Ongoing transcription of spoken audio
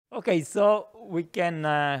Okay, so we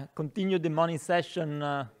can continue the morning session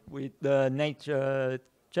with Nejc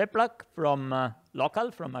Ceplak from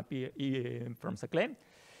local, from Ceplak.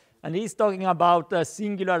 And he's talking about a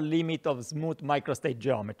singular limit of smooth microstate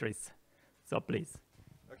geometries. So please.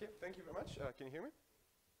 Okay, thank you very much. Can you hear me?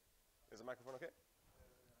 Is the microphone okay?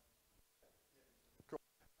 Cool.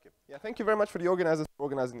 Okay. Yeah, thank you very much for the organizers for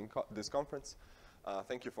organizing this conference.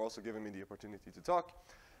 Thank you for also giving me the opportunity to talk.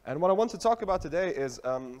 And what I want to talk about today is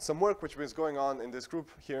some work which is going on in this group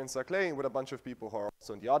here in Ceplak with a bunch of people who are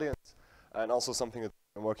also in the audience, and also something that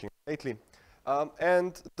I've been working on lately.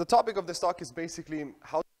 And the topic of this talk is basically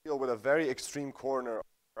how to deal with a very extreme corner of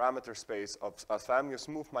parameter space of a family of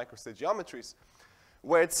smooth microstate geometries,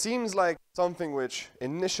 where it seems like something which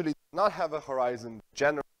initially does not have a horizon,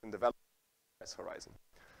 generates and develops as horizon.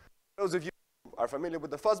 For those of you who are familiar with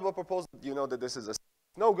the fuzzball proposal, you know that this is a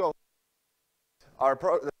no-go.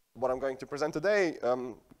 What I'm going to present today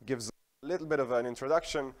gives a little bit of an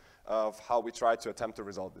introduction of how we try to attempt to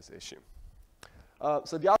resolve this issue.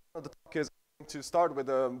 So the outline of the talk is to start with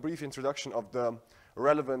a brief introduction of the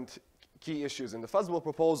relevant key issues in the fuzzball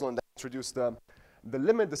proposal, and then introduce the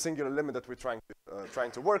limit, the singular limit that we're trying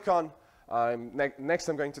to work on. Next,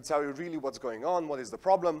 I'm going to tell you really what's going on, what is the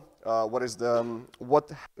problem,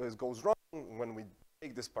 what goes wrong when we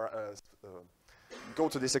take this go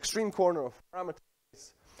to this extreme corner of parameters.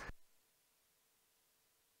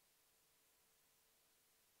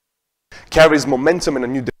 Carries momentum in a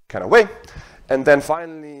new kind of way. And then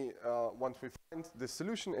finally, once we find this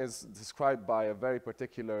solution is described by a very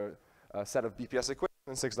particular set of BPS equations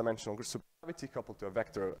in six-dimensional supergravity coupled to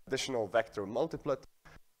a additional vector multiplet.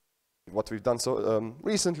 What we've done so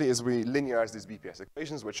recently is we linearize these BPS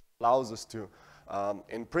equations, which allows us to,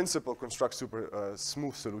 in principle, construct super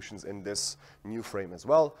smooth solutions in this new frame as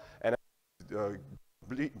well. And a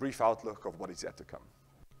brief outlook of what is yet to come.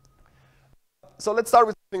 So let's start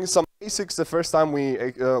with some basics. The first time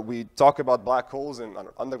we talk about black holes in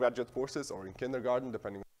undergraduate courses or in kindergarten,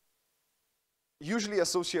 depending, usually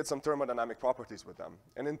associate some thermodynamic properties with them.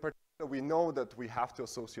 And in particular, we know that we have to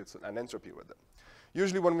associate an entropy with them.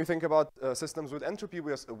 Usually when we think about systems with entropy,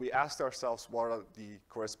 we ask ourselves what are the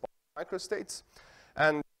corresponding microstates.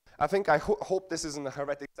 And I think I hope this isn't a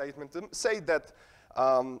heretic statement to say that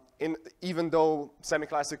even though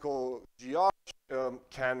semi-classical geometry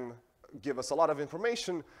can give us a lot of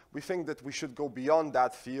information, we think that we should go beyond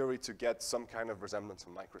that theory to get some kind of resemblance of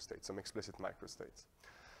microstates, some explicit microstates.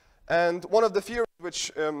 And one of the theories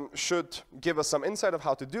which should give us some insight of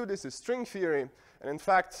how to do this is string theory. And in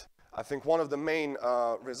fact, I think one of the main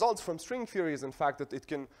results from string theory is in fact that it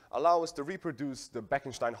can allow us to reproduce the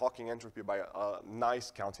Bekenstein-Hawking entropy by a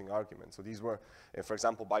nice counting argument. So these were, for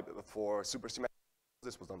example, for supersymmetric,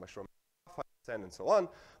 this was done by Schroeder and so on.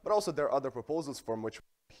 But also there are other proposals from which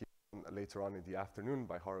we'll hear later on in the afternoon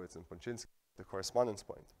by Horowitz and Ponchinsky, the correspondence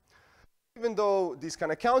point. Even though these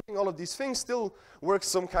kind of counting, all of these things still work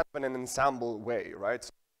some kind of in an ensemble way, right?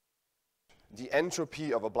 So the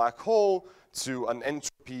entropy of a black hole to an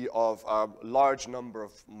entropy of a large number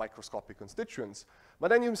of microscopic constituents. But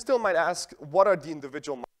then you still might ask, what are the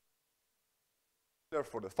individual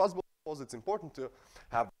for the fuzzball proposal? It's important to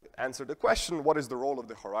have answered the question, what is the role of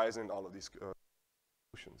the horizon in all of these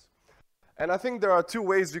solutions? And I think there are two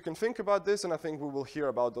ways you can think about this, and I think we will hear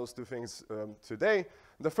about those two things today.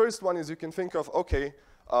 The first one is you can think of, okay,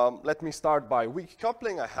 let me start by weak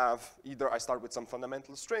coupling. I start with some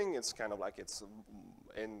fundamental string. It's kind of like as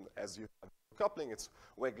you have coupling, it's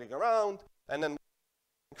wiggling around. And then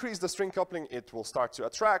increase the string coupling, it will start to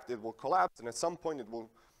attract, it will collapse, and at some point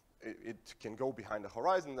it can go behind the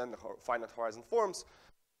horizon, then the finite horizon forms.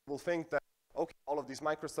 We'll think that, okay, all of these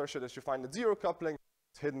microstructures that you find at zero coupling,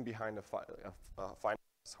 it's hidden behind a finite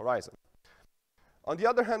horizon. On the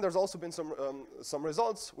other hand, there's also been some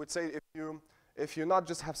results which say if you not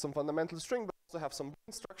just have some fundamental string, but also have some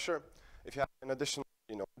brain structure, if you have an additional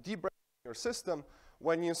D-brain in your system,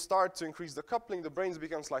 when you start to increase the coupling, the brains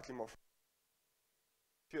become slightly more.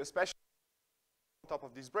 If you especially on top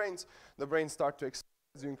of these brains, the brains start to expand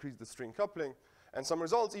as you increase the string coupling. And some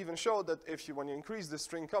results even show that when you increase the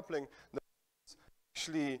string coupling,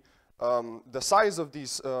 actually the size of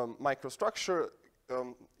these microstructure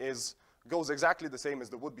goes exactly the same as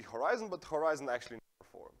the would-be horizon, but the horizon actually never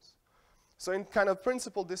forms. So in kind of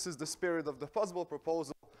principle, this is the spirit of the fuzzball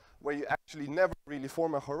proposal, where you actually never really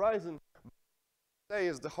form a horizon. Say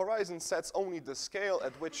is the horizon sets only the scale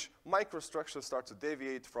at which microstructures start to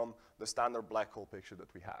deviate from the standard black hole picture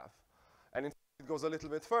that we have. And in fact, it goes a little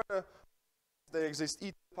bit further. They exist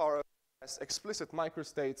e to the power as explicit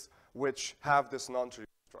microstates which have this non-trivial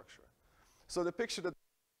structure. So the picture that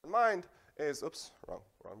in mind is, oops,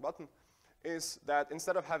 wrong button, is that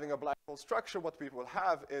instead of having a black hole structure, what we will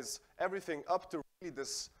have is everything up to really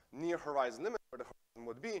this near horizon limit where the horizon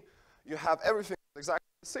would be. You have everything exactly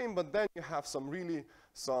the same, but then you have some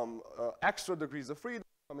extra degrees of freedom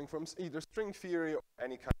coming from either string theory or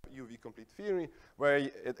any kind of UV complete theory, where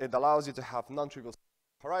it allows you to have non-trivial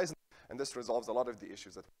horizon, and this resolves a lot of the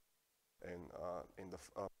issues that in the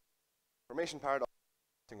formation paradox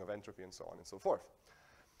of entropy and so on and so forth.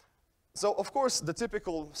 So of course, the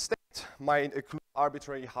typical state might include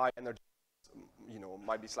arbitrary high energy,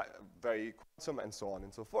 might be very quantum and so on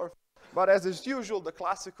and so forth. But as is usual,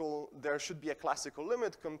 there should be a classical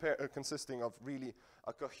limit consisting of really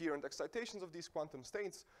coherent excitations of these quantum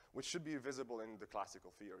states, which should be visible in the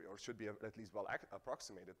classical theory, or should be at least well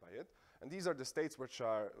approximated by it. And these are the states which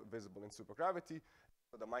are visible in supergravity,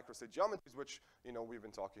 the microstate geometries, which we've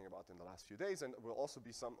been talking about in the last few days, and will also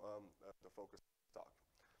be some the focus of the talk.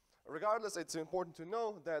 Regardless, it's important to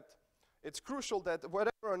know that it's crucial that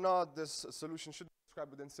whether or not this solution should be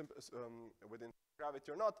described within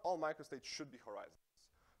gravity or not, all microstates should be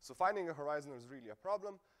horizons. So finding a horizon is really a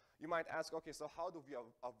problem. You might ask, okay, so how do we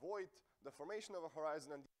avoid the formation of a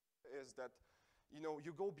horizon? And the idea is that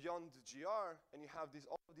you go beyond the GR and you have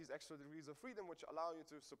all of these extra degrees of freedom which allow you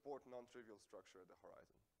to support non-trivial structure at the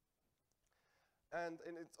horizon. And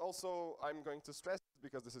it's also, I'm going to stress,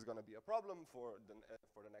 because this is going to be a problem for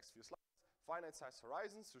the next few slides, finite size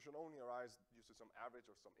horizons should only arise due to some average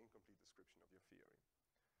or some incomplete description of your theory.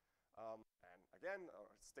 And again,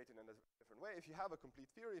 stated in a different way, if you have a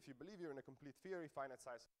complete theory, if you believe you're in a complete theory, finite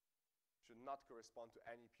size should not correspond to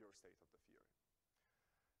any pure state of the theory.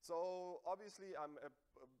 So obviously, I'm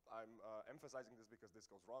emphasizing this because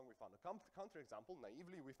this goes wrong. We found a counterexample.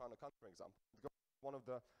 Naively, we found a counterexample. One of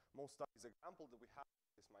the most studied examples that we have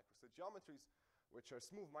is microstate geometries, which are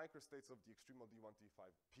smooth microstates of the extremal D1,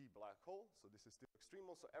 D5P black hole. So this is still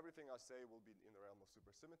extremal. So everything I say will be in the realm of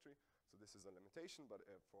supersymmetry. So this is a limitation, but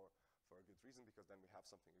for a good reason, because then we have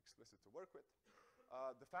something explicit to work with.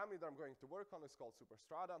 The family that I'm going to work on is called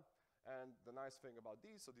superstrata. And the nice thing about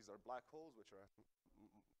these, so these are black holes, which are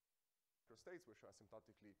microstates, which are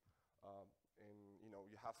asymptotically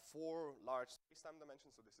you have 4 large space-time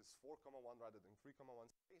dimensions. So this is 4,1 rather than 3,1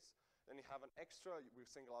 space. Then you have an extra, we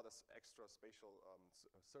single out as extra spatial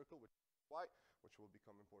circle, which is Y, which will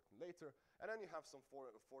become important later. And then you have some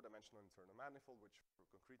four-dimensional internal manifold, which for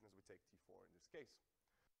concreteness we take T4 in this case.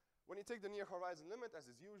 When you take the near horizon limit, as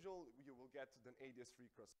is usual, you will get the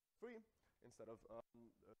ADS3 cross 3 instead of the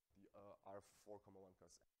R4,1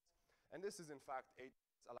 cross X. And this is in fact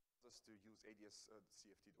allows us to use ADS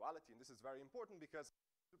CFT duality. And this is very important because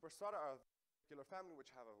superstrata are a particular family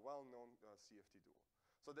which have a well-known CFT dual.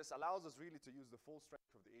 So this allows us really to use the full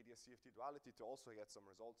strength of the ADS CFT duality to also get some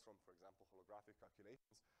results from, for example, holographic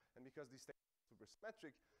calculations. And because these states are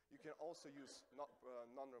supersymmetric, you can also use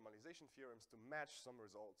non-normalization theorems to match some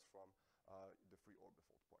results from the free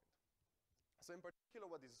orbifold point. So in particular,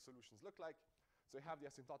 what these solutions look like. So you have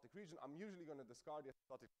the asymptotic region. I'm usually going to discard the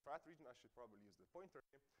asymptotic frat region. I should probably use the pointer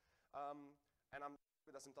here. And I'm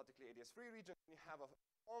with asymptotically ADS-free region. You have a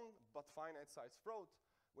long but finite size throat,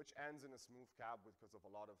 which ends in a smooth cab because of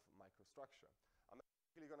a lot of microstructure. I'm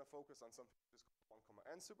actually going to focus on something which is called 1,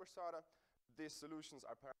 n superstrata. These solutions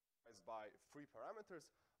are parameterized by 3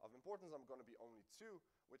 parameters. Of importance, I'm going to be only 2,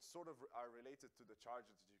 which sort of are related to the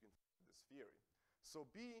charges that you can find in this theory. So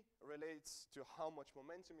B relates to how much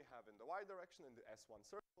momentum you have in the y direction in the S1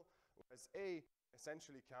 circle, whereas A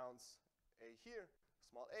essentially counts, A here,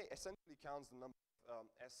 small a, essentially counts the number of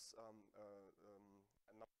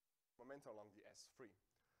momentum along the S3.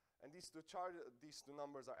 And these two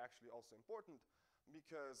numbers are actually also important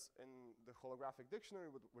because in the holographic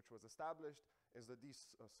dictionary, which was established, is that these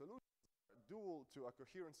solutions are dual to a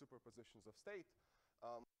coherent superpositions of state.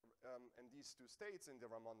 And these two states in the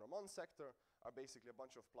Ramon-Ramon sector are basically a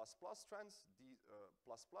bunch of plus-plus strands,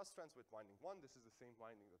 plus-plus strands with winding 1. This is the same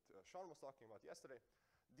winding that Sean was talking about yesterday.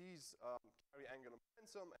 These carry angular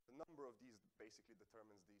momentum, and the number of these basically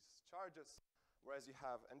determines these charges. Whereas you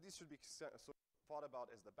have, and these should be sort of thought about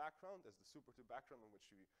as the background, as the super2 background in which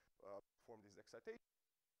we perform these excitations.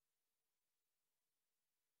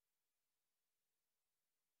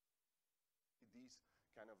 These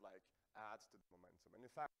kind of like add to the momentum. And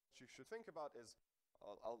in fact, what you should think about is,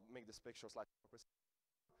 I'll make this picture slightly more precise,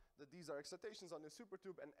 that these are excitations on the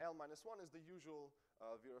supertube, and L-1 is the usual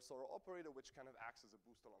Virasoro operator, which kind of acts as a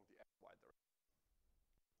boost along the XY direction.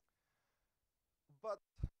 But,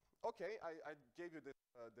 okay, I gave you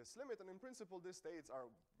this limit, and in principle, these states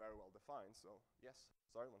are very well defined. So, yes,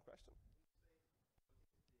 sorry, one question.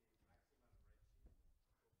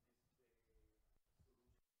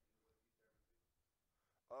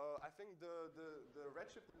 I think the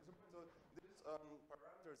redshift, so these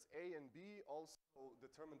parameters A and B also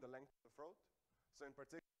determine the length of the throat. So in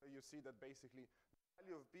particular, you see that basically the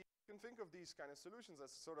value of B, you can think of these kind of solutions as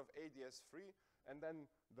sort of ADS-free, and then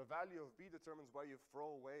the value of B determines where you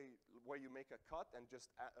throw away, where you make a cut and just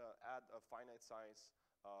add a finite size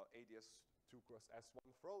ADS2 cross S1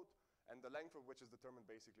 throat, and the length of which is determined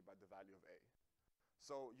basically by the value of A.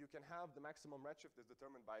 So you can have the maximum redshift is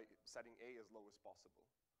determined by setting A as low as possible.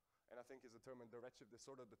 And I think is determined, the redshift is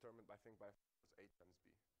sort of determined by, I think, by A times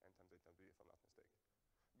B, N times A times B, if I'm not mistaken.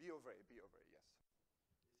 B over A, yes.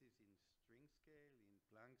 This is in string scale, in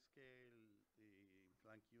Planck scale, in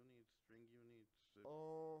Planck units, string units?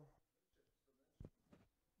 Oh.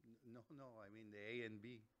 No, I mean the A and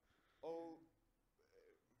B. Oh.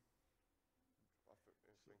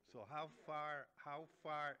 So how far,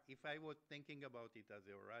 if I were thinking about it as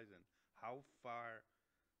a horizon, how far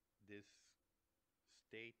this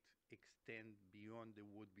state extend beyond the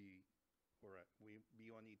would-be, or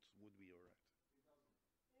beyond its would-be horizon?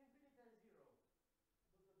 Infinite and zero.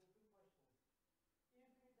 Those are the two questions.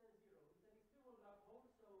 Infinite and zero. It's an extremal black hole,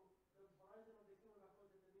 so the horizon of the extremal black hole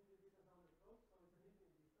is an infinite distance down the throat, so it's an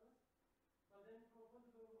infinite distance. But then from a point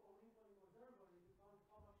of view of infalling observer, if you count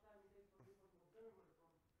how much time it takes for the infalling observer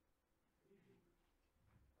from reaching,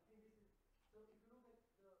 I think this is, so if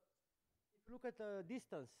you look at the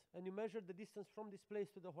distance and you measure the distance from this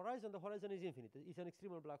place to the horizon is infinite. It's an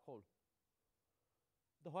extremal black hole.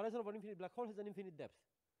 The horizon of an infinite black hole has an infinite depth.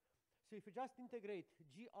 So if you just integrate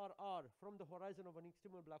GRR from the horizon of an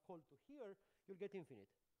extremal black hole to here, you'll get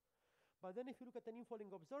infinite. But then if you look at an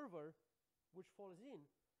infalling observer, which falls in,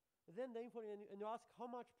 then the infalling, and you ask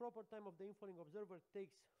how much proper time of the infalling observer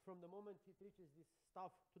takes from the moment it reaches this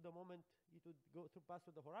stuff to the moment it would go through pass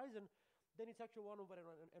through the horizon, then it's actually 1 over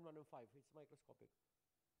n1 and 5. It's microscopic.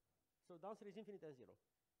 So the answer is infinite and zero.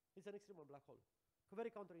 It's an extremal black hole. Very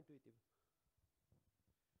counterintuitive.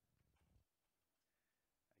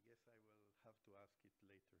 I guess I will have to ask it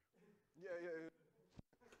later. Yeah.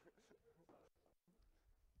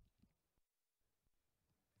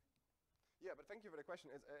 Yeah, but thank you for the question.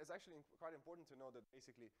 It's actually quite important to know that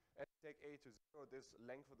basically, as you take A to 0, this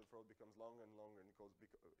length of the throat becomes longer and longer and it goes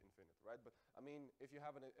infinite, right? But I mean, if you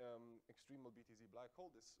have an extremal BTZ black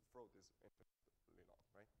hole, this throat is infinitely long,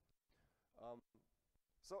 right?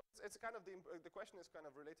 So it's kind of the question is kind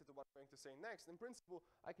of related to what I'm going to say next. In principle,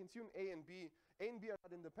 I can tune A and B. A and B are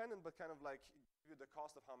not independent, but kind of like give you the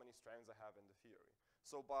cost of how many strands I have in the theory.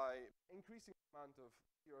 So by increasing the amount of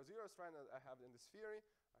 0, strand that I have in this theory,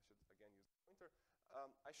 I should again use the pointer,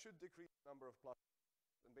 I should decrease the number of plus.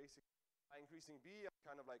 And basically, by increasing B, I'm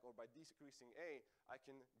kind of like, or by decreasing A, I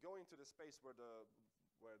can go into the space where the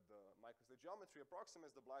microstate geometry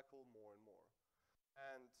approximates the black hole more and more.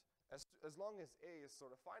 And as long as A is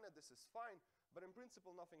sort of finite, this is fine. But in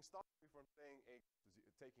principle, nothing stops me from saying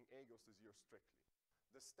taking A goes to 0 strictly.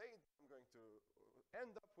 The state I'm going to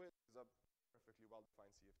end up with is a perfectly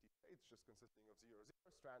well-defined CFT state. It's just consisting of 0,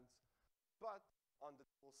 strands. But on the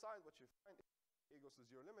double side, what you find is A goes to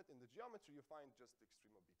 0 limit. In the geometry, you find just the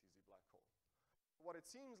extremal BTZ black hole. What it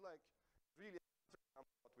seems like, really,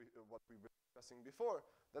 what we were discussing before,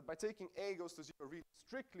 that by taking A goes to 0 really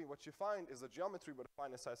strictly, what you find is a geometry with a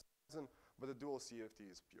finite size horizon, but the dual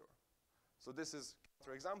CFT is pure. So this is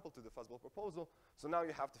counter example to the fuzzball proposal. So now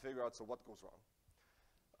you have to figure out, so what goes wrong?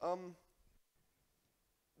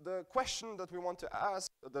 The question that we want to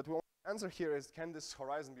ask, that we want to answer here is, can this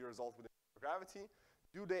horizon be resolved within gravity?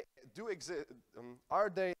 Are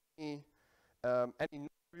there any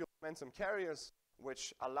non-trivial momentum carriers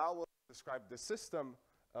which allow us to describe the system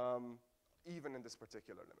even in this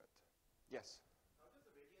particular limit? Yes? How does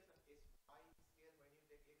the radius of S5 scale when you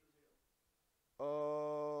take A to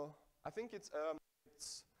 0? I think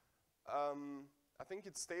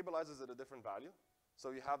it stabilizes at a different value. So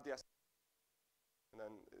you have the S, and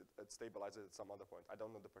then it stabilizes at some other point. I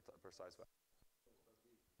don't know the precise value.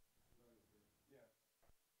 Yeah.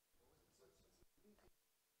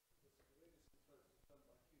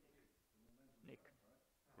 Nick.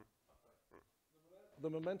 The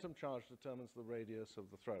momentum charge determines the radius of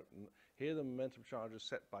the throat, and here the momentum charge is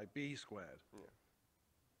set by b squared. Yeah.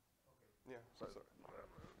 Okay. Yeah. So sorry.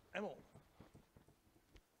 Emil.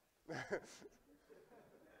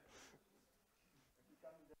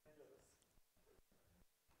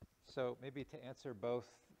 So maybe to answer both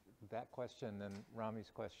that question and Rami's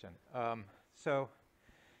question. So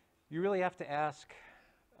you really have to ask,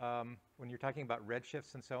 when you're talking about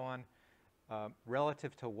redshifts and so on,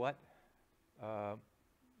 relative to what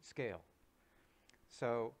scale?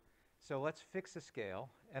 So let's fix a scale.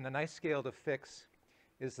 And a nice scale to fix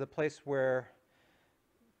is the place where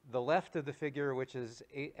the left of the figure, which is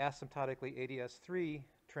asymptotically ADS3,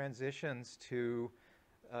 transitions to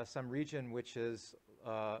some region which is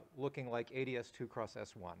looking like ADS2 cross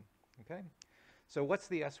S1. Okay? So what's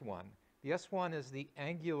the S1? The S1 is the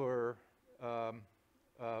angular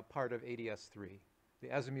part of ADS3, the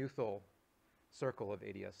azimuthal circle of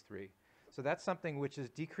ADS3. So that's something which is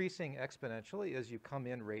decreasing exponentially as you come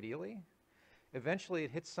in radially. Eventually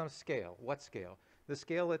it hits some scale. What scale? The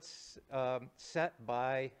scale that's set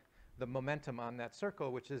by the momentum on that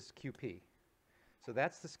circle, which is QP. So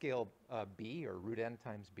that's the scale B, or root n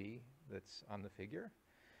times B, that's on the figure.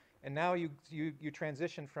 And now you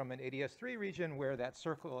transition from an ADS3 region where that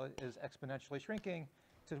circle is exponentially shrinking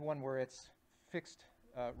to one where it's fixed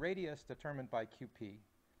radius determined by QP.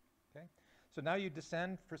 Okay? So now you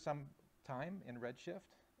descend for some time in redshift,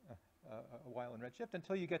 a while in redshift,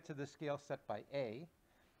 until you get to the scale set by A.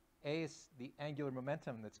 A is the angular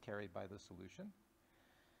momentum that's carried by the solution.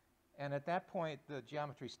 And at that point, the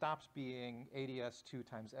geometry stops being ADS2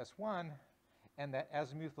 times S1, and that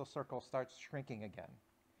azimuthal circle starts shrinking again.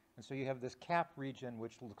 And so you have this cap region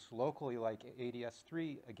which looks locally like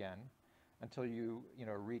ADS3 again until you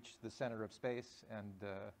reach the center of space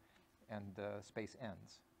and space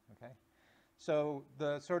ends. Okay? So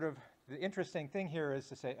the interesting thing here is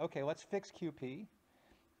to say, okay, let's fix QP,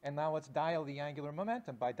 and now let's dial the angular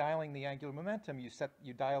momentum. By dialing the angular momentum,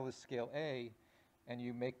 you dial the scale A, and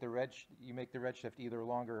you make the redshift either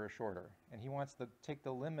longer or shorter. And he wants to take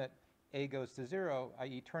the limit A goes to 0,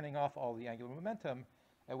 i.e. turning off all the angular momentum,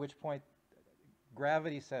 at which point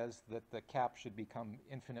gravity says that the cap should become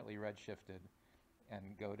infinitely redshifted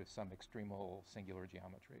and go to some extremal singular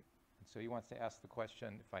geometry. And so he wants to ask the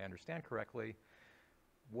question, if I understand correctly,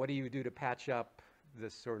 what do you do to patch up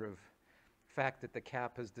this sort of fact that the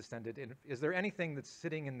cap has descended in? Is there anything that's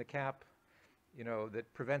sitting in the cap,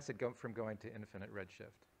 that prevents it from going to infinite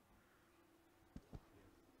redshift? And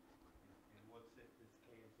what's at the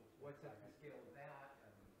scale? What's at the scale of that?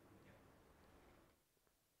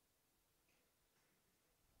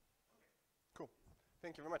 Cool.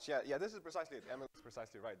 Thank you very much. Yeah, this is precisely it. Emil is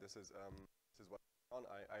precisely right. This is what's on.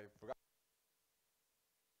 I forgot.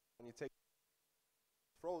 When you take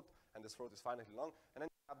throat, and this throat is finitely long, and then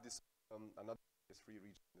you have this another free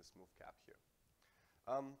region, this smooth cap here.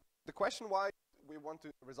 The question why we want to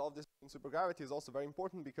resolve this in supergravity is also very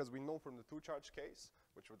important, because we know from the two-charge case,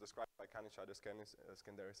 which were described by Kanishada,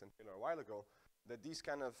 Skenderis, and Taylor a while ago, that these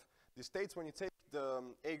states, when you take the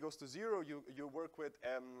A goes to 0, you work with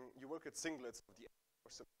singlets of the A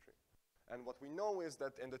symmetry. And what we know is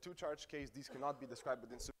that in the two-charge case, these cannot be described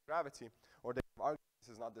within supergravity, or they argue this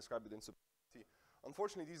is not described within supergravity.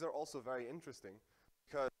 Unfortunately, these are also very interesting,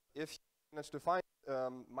 because if you manage to find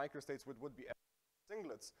microstates which would be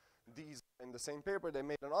singlets, these, in the same paper, they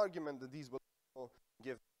made an argument that these will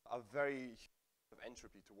give a very huge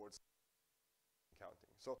entropy towards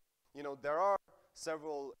counting. So, there are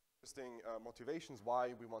several interesting motivations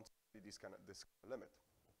why we want to see this kind of limit.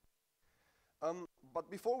 But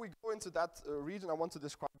before we go into that region, I want to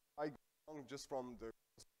describe why going just from the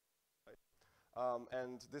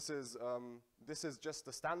and this is just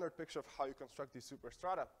the standard picture of how you construct these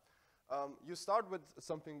superstrata. You start with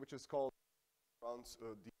something which is called around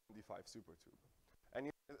D5 supertube, and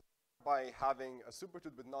you start by having a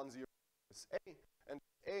supertube with non-zero A, and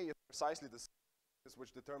A is precisely the same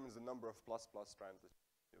which determines the number of plus strands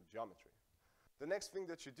of geometry. The next thing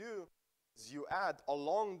that you do is you add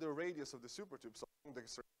along the radius of the supertube, so along the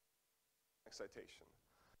excitation.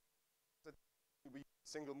 We use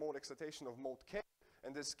single mode excitation of mode K,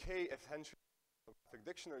 and this K essentially, the graphic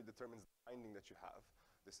dictionary determines the winding that you have.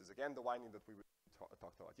 This is again the winding that we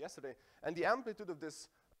talked about yesterday, and the amplitude of this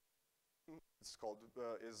is called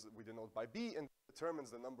we denote by B, and determines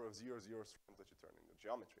the number of 0, 0 strands that you turn in the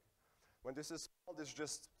geometry. When this is small, it's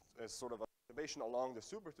just sort of a perturbation along the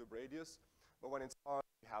supertube radius, but when it's large,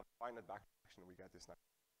 we have finite back direction, we get this nice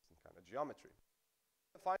kind of geometry.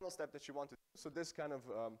 The final step that you want to do, so this kind of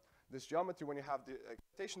this geometry, when you have the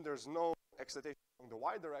excitation, there's no excitation along the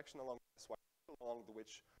y direction, along this y, along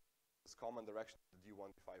which is common direction of the D1,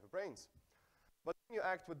 D5 branes. But then you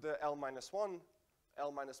act with the L-1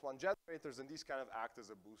 generators, and these kind of act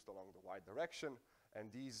as a boost along the y direction, and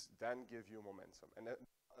these then give you momentum. And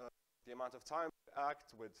the amount of time you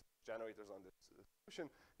act with generators on this solution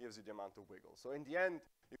gives you the amount of wiggle. So in the end,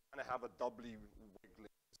 you kind of have a doubly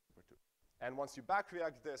wiggling supertube. And once you back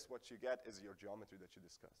react this, what you get is your geometry that you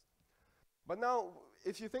discussed. But now,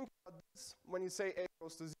 if you think about this, when you say A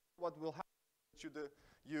goes to 0, what will happen?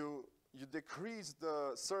 You decrease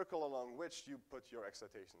the circle along which you put your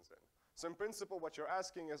excitations in. So in principle, what you're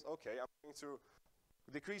asking is, okay, I'm going to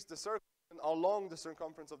decrease the circle And along the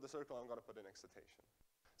circumference of the circle, I'm going to put an excitation.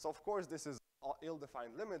 So of course, this is an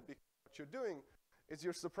ill-defined limit, because what you're doing is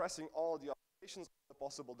you're suppressing all the oscillations in the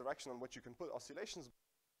possible direction on which you can put oscillations.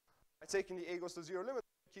 By taking the a goes to 0 limit, what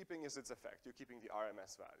you're keeping is its effect. You're keeping the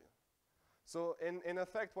RMS value. So in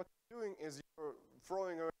effect, what you're doing is you're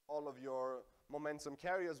throwing away all of your momentum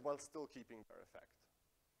carriers while still keeping their effect.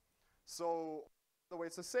 So the way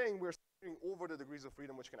it's saying, we're steering over the degrees of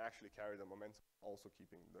freedom which can actually carry the momentum, also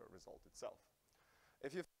keeping the result itself.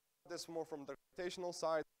 If you think about this more from the gravitational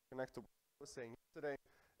side, connect to what I was saying yesterday,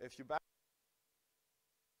 if you back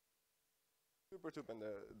supertube and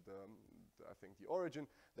I think the origin,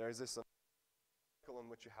 there is this cycle in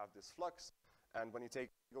which you have this flux, and when you take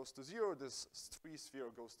it goes to 0, this free sphere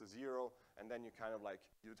goes to 0, and then you kind of like,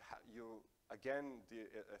 again, the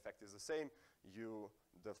effect is the same.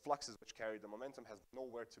 The fluxes which carry the momentum has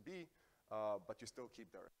nowhere to be, but you still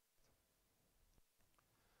keep their effect.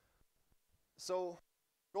 So,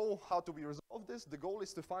 how do we resolve this? The goal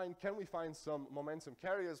is to find, can we find some momentum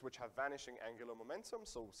carriers which have vanishing angular momentum,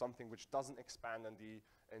 so something which doesn't expand in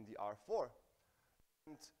the R4.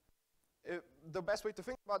 And the best way to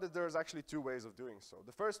think about it, there's actually two ways of doing so.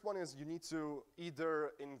 The first one is you need to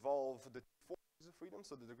either involve the 4 degrees of freedom,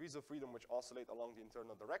 so the degrees of freedom which oscillate along the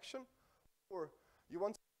internal direction, or you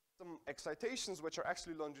want some excitations which are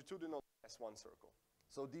actually longitudinal S1 circle.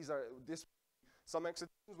 So these are some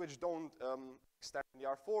excitations which don't extend in the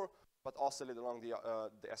R4, but oscillate along the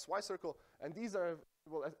SY circle. And these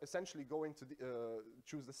will essentially going to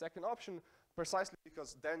choose the second option, precisely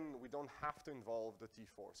because then we don't have to involve the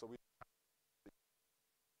T4. So we don't have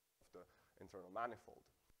the internal manifold.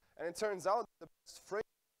 And it turns out the best frame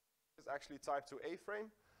is actually type 2A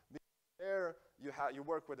frame. There you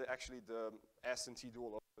work with actually the S and T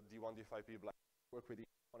dual of the D1, D5P black hole, work with the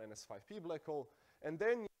E1 and S5P black hole, and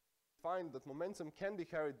then you find that momentum can be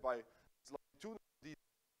carried by longitudinal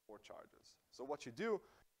D4 charges. So what you do,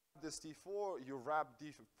 this T4, you wrap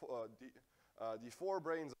D4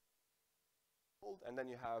 branes, and then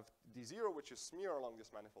you have D0, which is smear along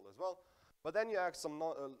this manifold as well, but then you add some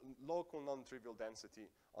local non-trivial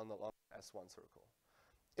density on the S1 circle.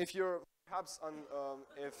 If you're perhaps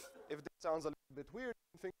if this sounds a little bit weird,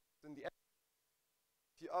 you can think in the end,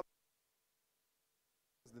 if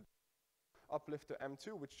you uplift to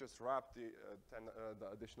M2, which just wrap the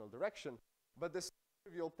additional direction, but this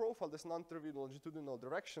trivial profile, this non-trivial longitudinal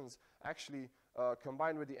directions, actually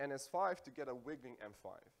combine with the NS5 to get a wiggling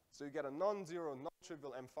M5. So you get a non-zero,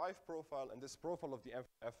 non-trivial M5 profile, and this profile of the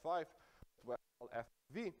F5, what we call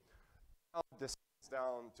FV, now this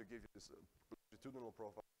down to give you this longitudinal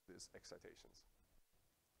profile of these excitations.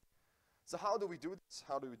 So how do we do this?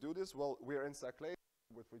 How do we do this? Well, we're in Ceplak.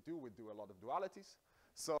 What we do a lot of dualities.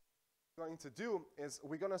 So what we're going to do is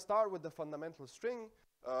we're going to start with the fundamental string,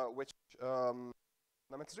 which was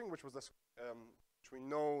this, which we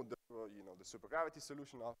know the the supergravity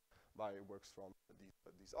solution of by works from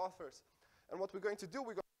these authors. And what we're going to do,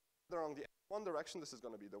 we're going to along the one direction. This is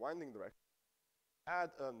going to be the winding direction.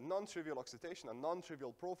 Add a non-trivial excitation, a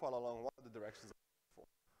non-trivial profile along one of the directions.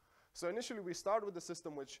 So initially, we start with the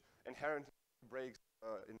system which inherently breaks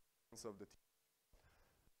in terms of the T.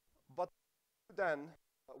 But then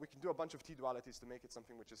we can do a bunch of T dualities to make it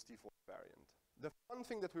something which is T4 variant. The fun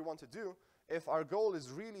thing that we want to do, if our goal is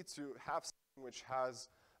really to have something which has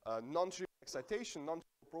non-trivial excitation,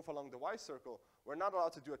 non-trivial profile along the Y circle, we're not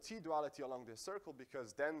allowed to do a T duality along this circle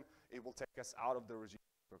because then it will take us out of the regime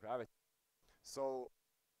of supergravity. So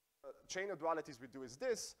chain of dualities we do is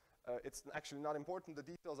this. It's actually not important. The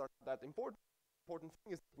details are not that important. The important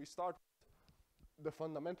thing is that we start with the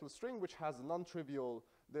fundamental string, which has a non-trivial,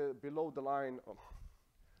 below the line are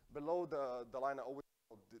always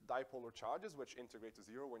the dipolar charges, which integrate to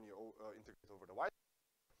 0 when you integrate over the Y.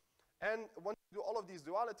 And once you do all of these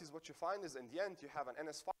dualities, what you find is in the end, you have an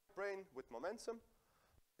NS5 brane with momentum.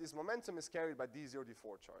 This momentum is carried by D0,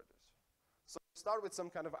 D4 charges. So you start with some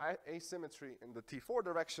kind of asymmetry in the T4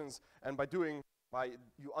 directions, and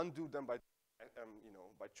you undo them by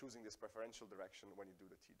choosing this preferential direction when you do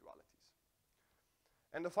the T dualities.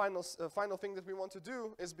 And the final thing that we want to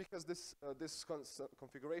do is, because this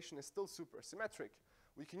configuration is still supersymmetric,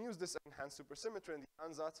 we can use this enhanced supersymmetry. In the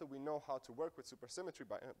ansatz, we know how to work with supersymmetry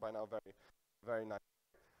by now very, very nice.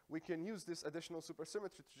 We can use this additional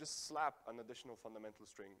supersymmetry to just slap an additional fundamental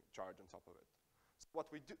string charge on top of it. So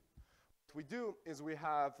what we do is we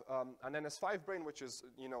have an NS5 brane, which is,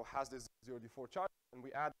 has this 0d4 charge, and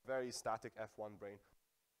we add a very static F1 brane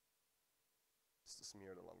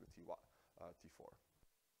smeared along the T4.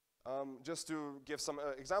 Just to give some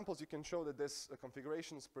examples, you can show that this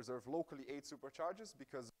configurations preserve locally 8 supercharges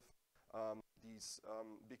because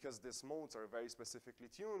because these modes are very specifically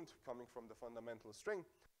tuned, coming from the fundamental string.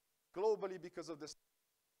 Globally, because of this,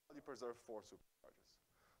 you preserve 4 supercharges.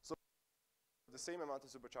 So the same amount of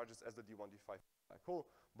supercharges as the D1, D5 black hole,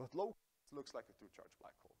 but locally it looks like a 2-charge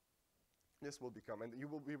black hole. This will become, and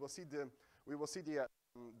we will see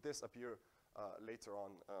this appear later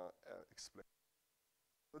on explained.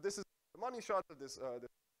 So this is the money shot of this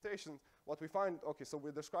presentation. What we find, okay, so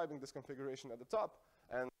we're describing this configuration at the top,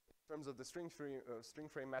 and in terms of the string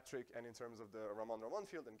frame metric, and in terms of the Ramon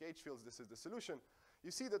field and gauge fields, this is the solution. You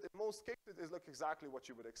see that in most cases it looks exactly what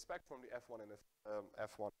you would expect from the F1 and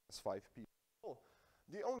F1 S5P.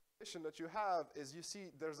 The only addition that you have is you see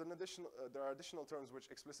there are additional terms which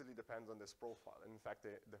explicitly depend on this profile, and in fact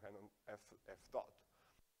they depend on F dot.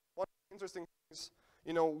 One interesting thing is,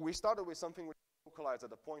 we started with something which is localized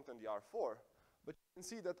at a point on the R4, but you can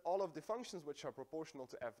see that all of the functions which are proportional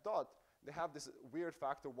to F dot, they have this weird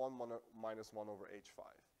factor 1 minus 1 over H5.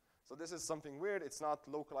 So this is something weird. It's not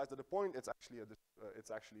localized at a point. It's actually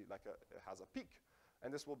like it has a peak,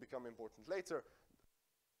 and this will become important later.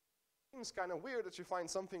 It seems kind of weird that you find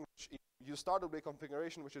something which you started with a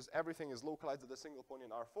configuration which is everything is localized at a single point in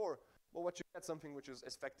R4, but what you get something which is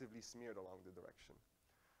effectively smeared along the direction.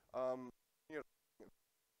 Near the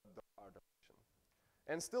R direction.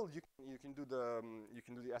 And still, you can do the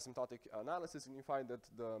asymptotic analysis, and you find that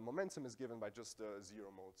the momentum is given by just the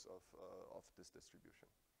 0 modes of this distribution.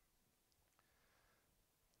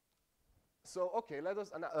 So okay, let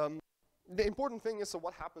us. The important thing is, so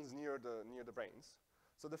what happens near the brains?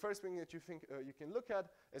 So the first thing that you can look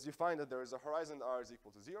at is you find that there is a horizon R is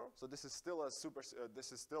equal to 0. So this is still a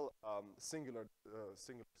singular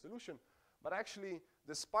solution, but actually,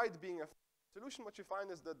 despite being a solution, what you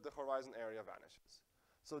find is that the horizon area vanishes.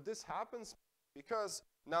 So this happens because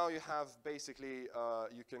now you have basically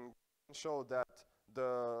you can show that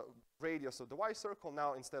the radius of the Y circle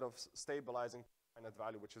now, instead of stabilizing finite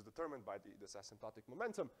value, which is determined by this asymptotic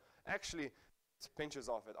momentum, actually it pinches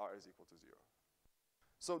off at R is equal to 0.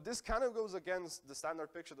 So this kind of goes against the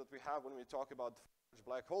standard picture that we have when we talk about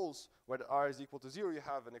black holes, where the R is equal to 0, you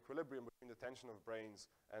have an equilibrium between the tension of brains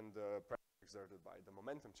and the pressure exerted by the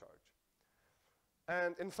momentum charge.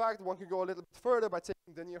 And in fact, one can go a little bit further by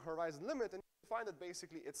taking the near horizon limit, and you find that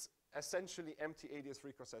basically it's essentially empty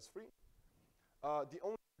ADS-free cross S-free. The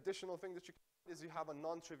only additional thing that you can find is you have a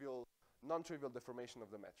non-trivial deformation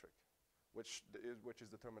of the metric, which is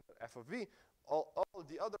determined by F of V. All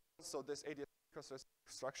the other ones, so this ADS cross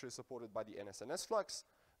structure is supported by the NS flux,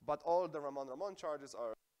 but all the Ramon charges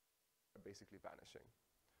are basically vanishing.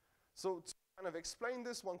 So to kind of explain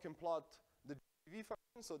this, one can plot the GV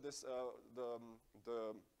function. So this the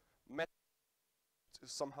metric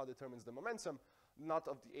somehow determines the momentum, not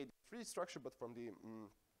of the ADS-free structure, but from the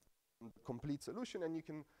complete solution, and you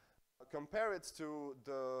can compare it to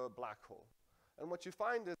the black hole. And what you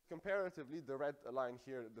find is, comparatively, the red line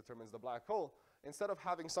here determines the black hole. Instead of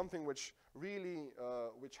having something which really,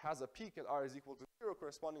 which has a peak at R is equal to 0,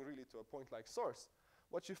 corresponding really to a point-like source,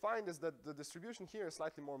 what you find is that the distribution here is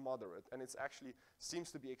slightly more moderate, and it actually seems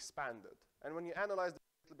to be expanded. And when you analyze it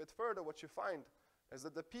a little bit further, what you find is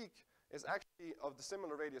that the peak is actually of the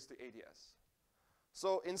similar radius to ADS.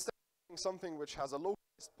 So instead of having something which has a localized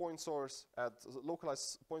point source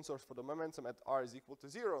for the momentum at R is equal to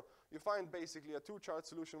 0, you find basically a 2-charge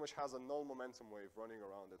solution which has a null momentum wave running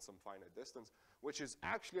around at some finite distance, which is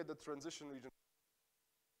actually at the transition region.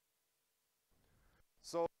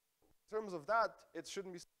 So in terms of that, it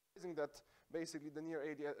shouldn't be surprising that basically the near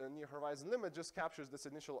horizon limit just captures this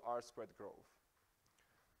initial R squared growth.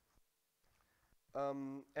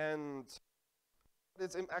 And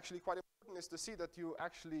it's actually quite important is to see that you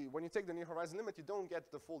actually, when you take the near horizon limit, you don't get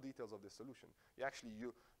the full details of this solution. You actually,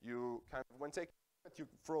 you kind of, when taking it, you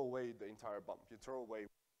throw away the entire bump. You throw away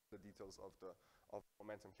the details of the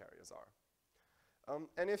momentum carriers are.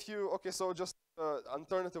 And if you, okay, so just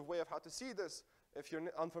alternative way of how to see this, if you're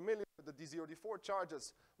unfamiliar with the D0, D4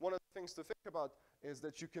 charges, one of the things to think about is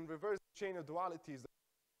that you can reverse the chain of dualities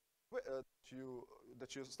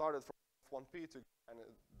that you started from F1P to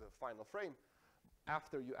the final frame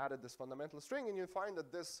after you added this fundamental string, and you find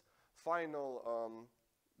that this final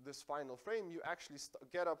frame, you actually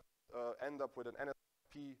end up with an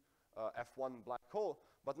NSP F1 black hole,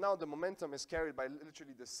 but now the momentum is carried by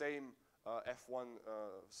literally the same F1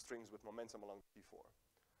 strings with momentum along P4.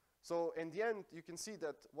 So in the end, you can see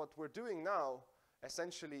that what we're doing now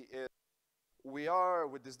essentially is we are,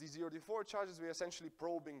 with this D0, D4 charges, we're essentially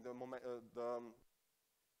probing the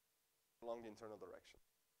along the internal direction.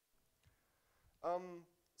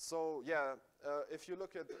 So yeah, if you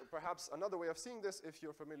look at perhaps another way of seeing this, if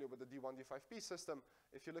you're familiar with the D1, D5P system,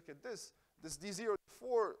 if you look at this D0,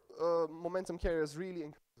 D4 momentum carriers really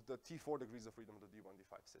include the T4 degrees of freedom of the D1,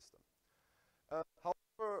 D5 system.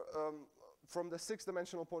 However, from the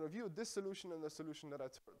 6-dimensional point of view, this solution and the solution that I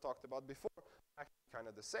talked about before are actually kind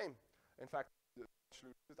of the same. In fact,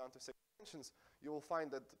 actually down to 6 dimensions, you will find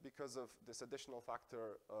that because of this additional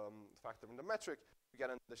factor in the metric, you get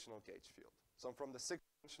an additional gauge field. So from the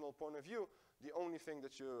 6-dimensional point of view, the only thing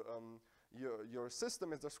that your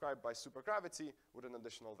system is described by supergravity with an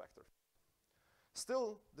additional vector.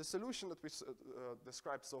 Still, the solution that we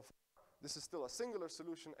described so far, this is still a singular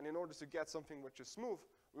solution, and in order to get something which is smooth,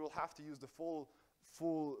 we will have to use the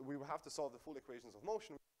we will have to solve the full equations of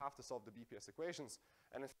motion, we have to solve the BPS equations,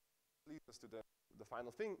 and if it leads us to the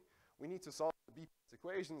final thing, we need to solve the BPS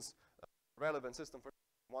equations, relevant system for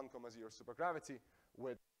 1, 0 supergravity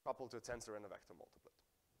with coupled to a tensor and a vector multiplet.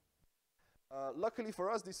 Luckily for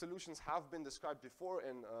us, these solutions have been described before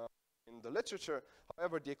in the literature.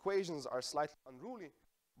 However, the equations are slightly unruly.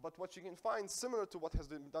 But what you can find, similar to what has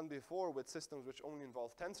been done before with systems which only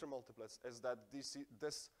involve tensor multiplets, is that these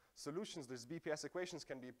solutions, these BPS equations,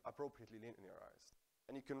 can be appropriately linearized.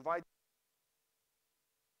 And you can divide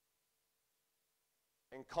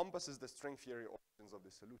encompasses the string theory origins of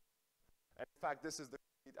the solution. And in fact, this is the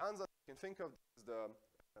complete answer you can think of. This is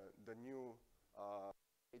the new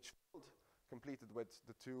H field completed with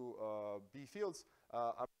the two B fields.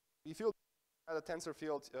 B field had a tensor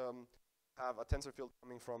field, have a tensor field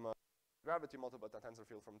coming from a gravity multiplet, a tensor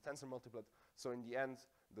field from a tensor multiplet. So in the end,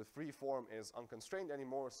 the free form is unconstrained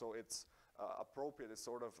anymore, so it's appropriate, it's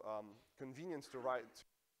sort of convenient to write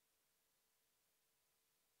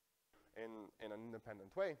in an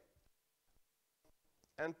independent way.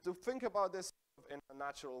 And to think about this in a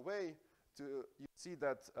natural way, you see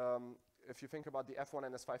that if you think about the F1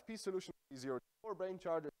 and S5P solution, D0, D4 brane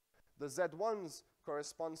charges, the Z1s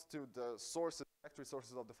corresponds to the sources, vector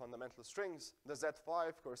sources of the fundamental strings. The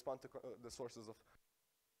Z5 correspond to the sources of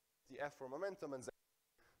the F for momentum and Z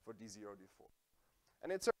for D0, D4.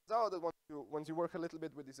 And it turns out that once you work a little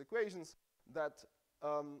bit with these equations, that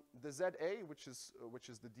the ZA, which is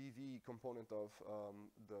the dV component of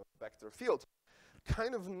the vector field,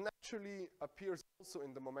 kind of naturally appears also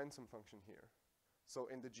in the momentum function here, so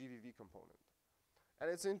in the GVV component. And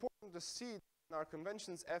it's important to see that in our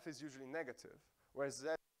conventions, F is usually negative, whereas Z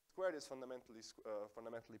squared is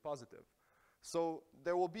fundamentally positive. So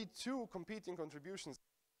there will be two competing contributions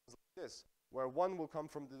like this, where one will come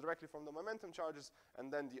directly from the momentum charges,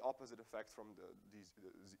 and then the opposite effect from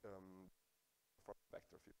from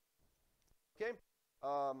vector field. Okay,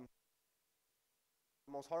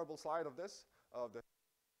 most horrible slide of this.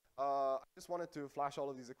 I just wanted to flash all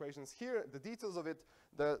of these equations here. The details of it,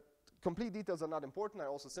 the complete details are not important. I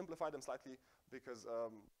also simplified them slightly because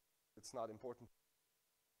it's not important.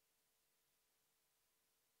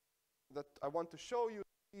 That I want to show you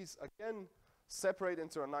these again separate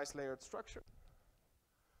into a nice layered structure.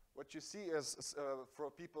 What you see is for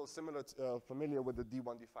people familiar with the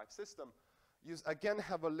D1, D5 system, you again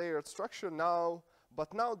have a layered structure now,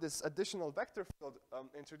 but now this additional vector field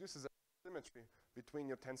introduces a symmetry between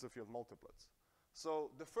your tensor field multiplets.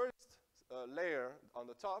 So the first layer on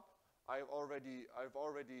the top, I've already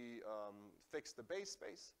fixed the base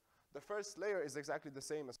space. The first layer is exactly the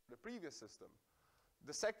same as for the previous system.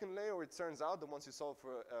 The second layer, it turns out that once you solve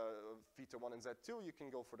for theta 1 and Z2, you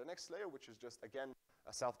can go for the next layer, which is just, again,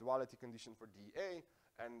 a self-duality condition for dA,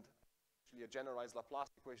 and actually a generalized Laplace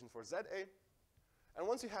equation for ZA. And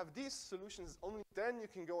once you have these solutions, only then you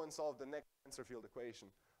can go and solve the next tensor field equation,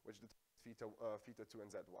 which determines theta 2 and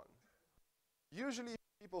Z1. Usually,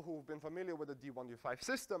 people who've been familiar with the D1, D5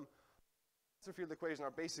 system, tensor field equations are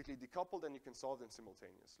basically decoupled, and you can solve them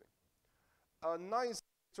simultaneously. A nice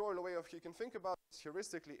pictorial way of you can think about this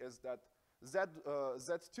heuristically is that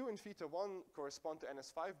Z2 and theta 1 correspond to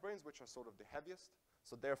NS5 branes, which are sort of the heaviest.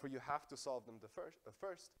 So therefore, you have to solve them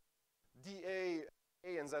first. dA,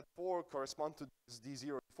 A, and Z4 correspond to these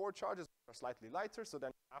D0, D4 charges, which are slightly lighter. So then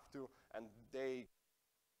you have to, and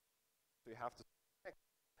you have to connect.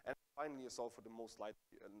 And finally, you solve for the most light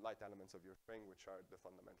elements of your string, which are the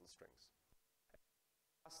fundamental strings.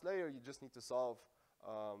 Last layer, you just need to solve.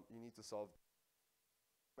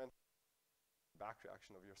 Back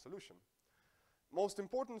reaction of your solution. Most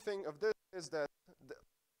important thing of this is that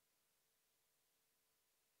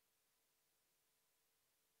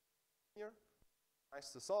here, nice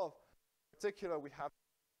to solve. In particular, we have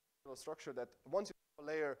a structure that once you have a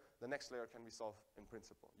layer, the next layer can be solved in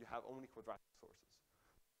principle. You have only quadratic sources.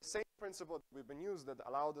 The same principle that we've been used that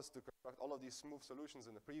allowed us to construct all of these smooth solutions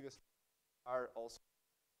in the previous are also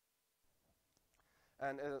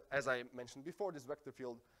And as I mentioned before, this vector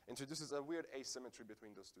field introduces a weird asymmetry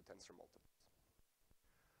between those two tensor multiples.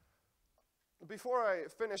 Before I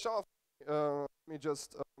finish off, let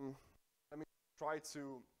me try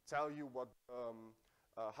to tell you what,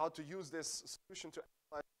 how to use this solution to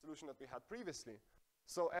analyze the solution that we had previously.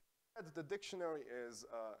 So as I said, the dictionary is,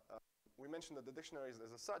 we mentioned that the dictionary is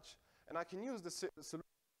as such, and I can use the solution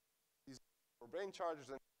these for brane charges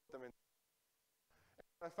and put them in.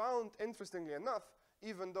 And I found, interestingly enough,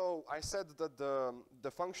 even though I said that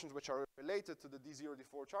the functions which are related to the D0,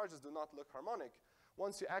 D4 charges do not look harmonic,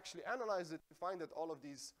 once you actually analyze it, you find that all of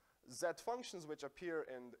these Z functions which appear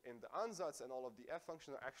in the ansatz and all of the F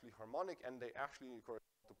functions are actually harmonic, and they actually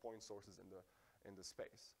correspond to point sources in the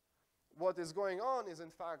space. What is going on is, in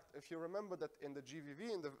fact, if you remember that in the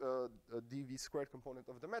GVV, in the dV squared component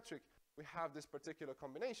of the metric, we have this particular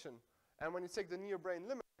combination. And when you take the near brane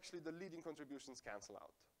limit, actually the leading contributions cancel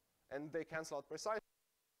out. And they cancel out precisely.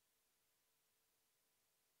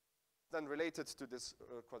 Then related to this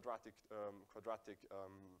quadratic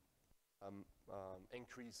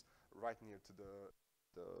increase right near to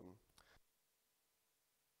the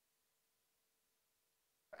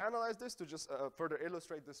analyze this to just further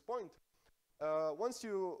illustrate this point. Once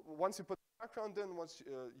you put the background in, once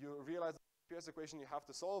you realize the PS equation you have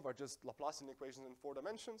to solve are just Laplacian equations in 4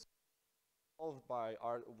 dimensions, solved by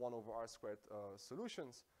 1 over r squared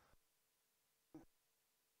solutions.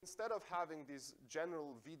 Instead of having these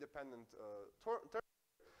general v-dependent terms,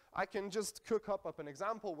 I can just cook up an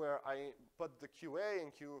example where I put the QA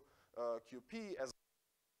and QP as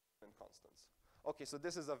constants. Okay, so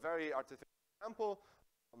this is a very artificial example,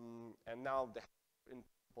 and now the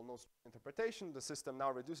no interpretation, the system now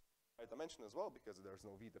reduces by dimension as well because there's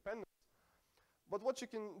no v-dependence. But what you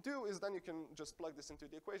can do is then you can just plug this into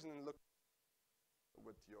the equation and look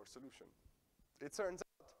with your solution. It turns out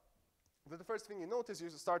that the first thing you notice, you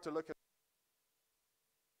start to look at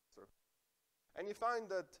circle. And you find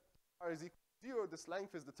that r is equal to 0, this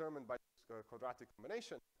length is determined by this quadratic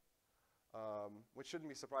combination, which shouldn't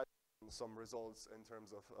be surprising in some results in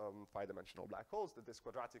terms of 5-dimensional black holes, that this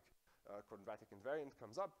quadratic invariant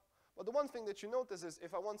comes up. But the one thing that you notice is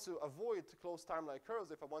if I want to avoid closed timeline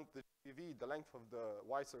curves, if I want the GV, the length of the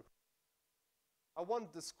y circle, I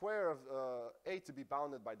want the square of A to be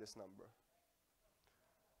bounded by this number.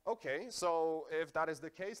 Okay, so if that is the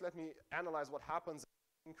case, let me analyze what happens if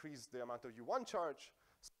I increase the amount of U1 charge.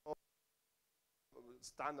 So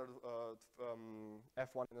standard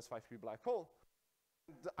F1 minus 5-3 black hole.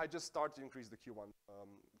 I just start to increase the Q1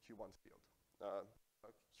 field,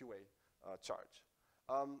 QA charge.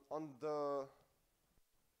 On the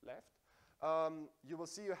left, you will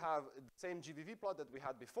see you have the same GVV plot that we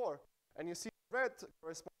had before, and you see red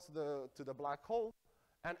corresponds to the black hole,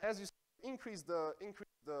 and as you increase the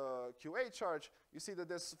QA charge, you see that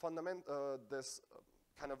this this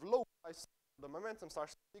kind of low price, the momentum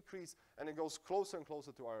starts to decrease, and it goes closer and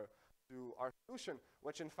closer to our solution,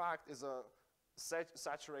 which in fact is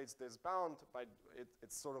saturates this bound, but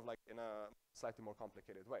it's sort of like in a slightly more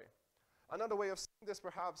complicated way. Another way of seeing this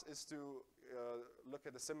perhaps is to look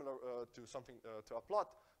at a similar to something to a plot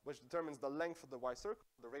which determines the length of the y circle,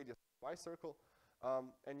 the radius of the y circle,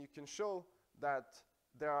 and you can show that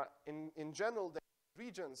there are in general the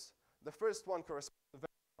regions. The first one corresponds to very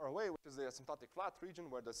far away, which is the asymptotic flat region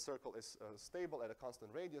where the circle is stable at a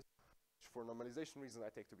constant radius, which for normalization reasons I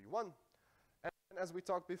take to be 1. And as we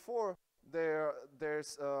talked before,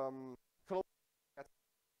 there's close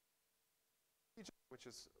region, which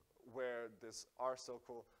is where this R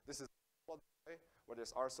circle, this is where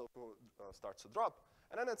this R circle starts to drop.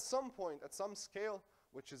 And then at some point, at some scale,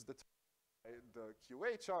 which is the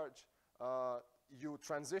QA charge, you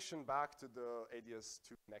transition back to the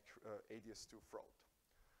ADS2 float.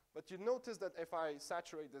 But you notice that if I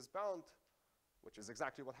saturate this bound, which is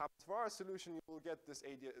exactly what happens for our solution, you will get this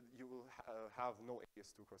you will have no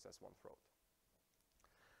ADS2 cross S1 float.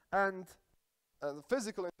 And the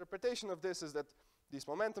physical interpretation of this is that these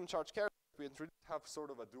momentum charge carriers we introduce have sort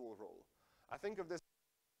of a dual role. I think of this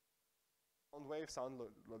sound waves,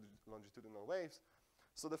 longitudinal waves.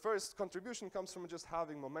 So the first contribution comes from just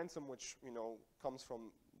having momentum, which comes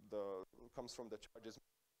from the charges.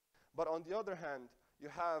 But on the other hand, you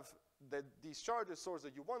have that these charges source a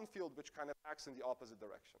U1 field, which kind of acts in the opposite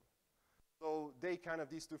direction. So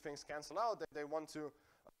these two things cancel out. They want to,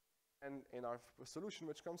 and in our solution,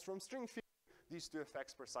 which comes from string field, these two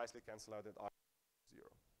effects precisely cancel out at R0.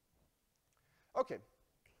 Okay.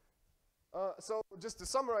 So just to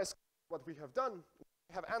summarize what we have done,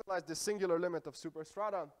 we have analyzed the singular limit of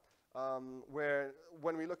superstrata, where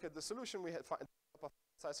when we look at the solution, we have a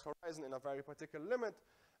size horizon in a very particular limit,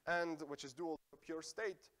 and which is dual to a pure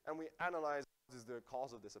state, and we analyze what is the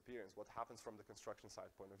cause of disappearance, what happens from the construction side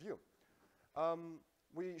point of view.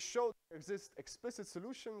 We showed there exist explicit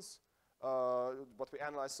solutions. What we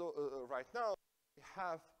analyze right now, we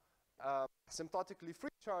have asymptotically free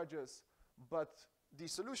charges, but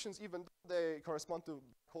these solutions, even though they correspond to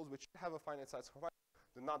holes which have a finite size horizon,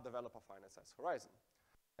 do not develop a finite size horizon.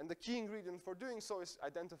 And the key ingredient for doing so is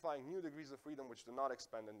identifying new degrees of freedom which do not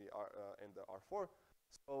expand in the R4.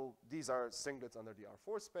 So these are singlets under the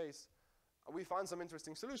R4 space. We found some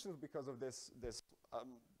interesting solutions because of this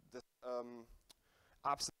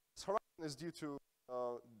absence horizon is due to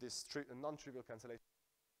this non-trivial cancellation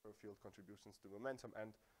of field contributions to momentum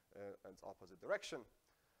and its opposite direction.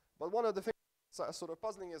 But one of the things that's sort of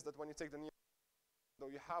puzzling is that when you take the near, though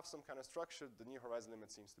you have some kind of structure, the near horizon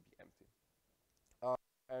limit seems to be empty.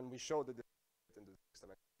 And we showed that in the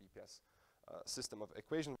six-dimensional BPS system of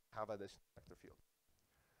equations we have a vector field.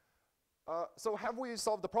 So have we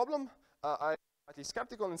solved the problem? I'm at least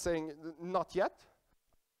skeptical in saying not yet.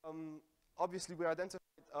 Obviously, we identified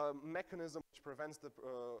a mechanism which prevents the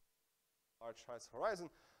large size horizon.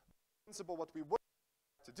 In principle, what we would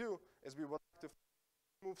like to do is we would like to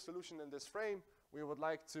move solution in this frame. We would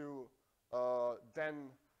like to then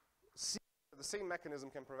see that the same mechanism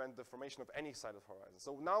can prevent the formation of any side of horizon.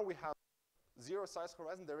 So now we have zero size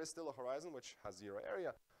horizon. There is still a horizon which has zero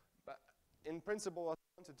area. But in principle, what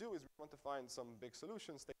we want to do is we want to find some big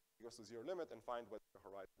solutions, take goes to zero limit, and find whether the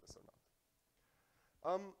horizon is or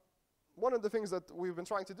not. One of the things that we've been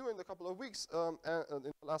trying to do in the couple of weeks, in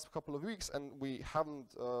the last couple of weeks, and we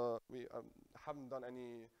haven't done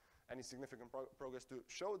any significant progress to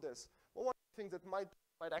show this. Well, one thing that might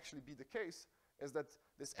actually be the case is that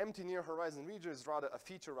this empty near horizon region is rather a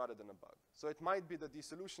feature rather than a bug. So it might be that these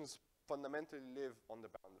solutions fundamentally live on the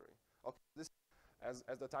boundary. Okay, this, as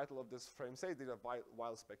the title of this frame says, these are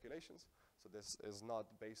wild speculations. So this is not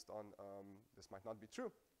based on, this might not be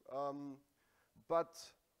true. But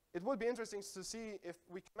it would be interesting to see if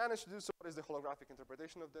we can manage to do so. What is the holographic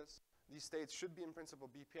interpretation of this? These states should be in principle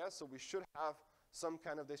BPS, so we should have some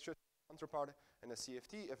kind of, they should have a counterpart and a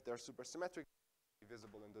CFT. If they're supersymmetric, be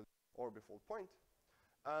visible in the orbifold point.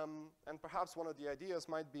 And perhaps one of the ideas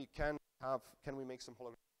might be, can we make some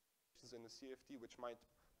holographic in the CFT, which might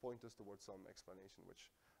point us towards some explanation,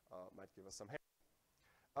 which might give us some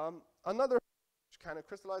hint. Another which kind of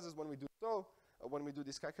crystallizes when we do so, when we do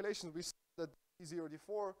these calculations, we see that T0,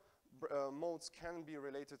 D4 modes can be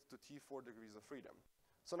related to T4 degrees of freedom.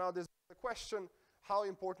 So now there's the question, how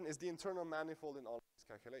important is the internal manifold in all of these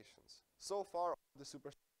calculations? So far, the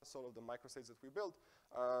sort of the microstates that we built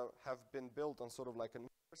have been built on sort of like a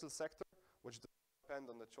universal sector, which depend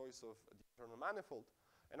on the choice of the internal manifold.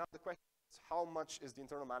 And now the question is, how much is the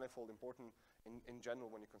internal manifold important in general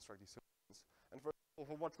when you construct these solutions? And for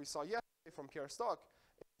example, what we saw yesterday from Pierre Stock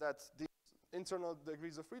is that the internal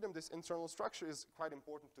degrees of freedom, this internal structure is quite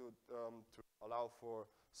important to allow for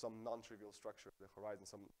some non-trivial structure of the horizon,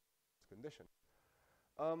 some condition.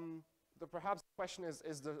 Perhaps the question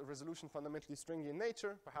is the resolution fundamentally stringy in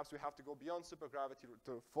nature? Perhaps we have to go beyond supergravity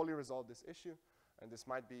to fully resolve this issue. And this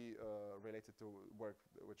might be related to work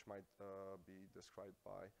which might be described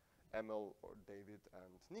by Emil or David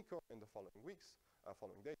and Nico in the following weeks,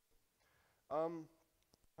 following days.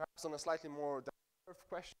 Perhaps on a slightly more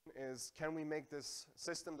question is, can we make this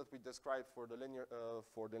system that we described for the linear,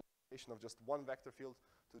 for the limitation of just one vector field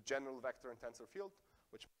to general vector and tensor field,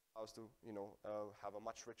 which allows to, have a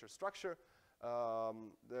much richer structure.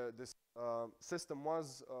 This system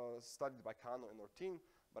was studied by Kano and Ortin,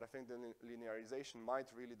 but I think the linearization might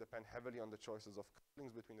really depend heavily on the choices of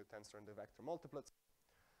couplings between the tensor and the vector multiplets.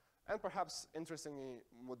 And perhaps interestingly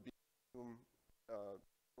would be to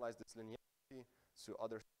analyze this linearity to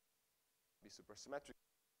other be supersymmetric,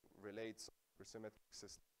 relates supersymmetric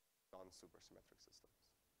systems, non-supersymmetric systems.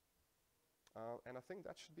 And I think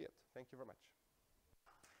that should be it. Thank you very much.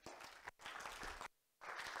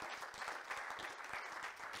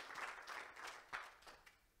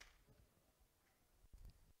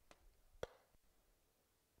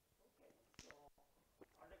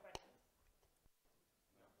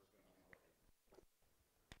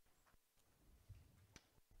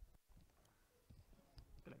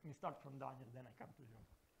 Let me start from Daniel, then I come to you.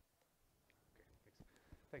 Okay,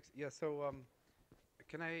 thanks. Yeah, so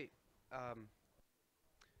can I,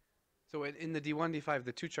 so in the D1, D5,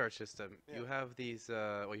 the two-charge system, you have these,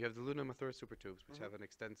 well, you have the Luna Mathura supertubes, which have an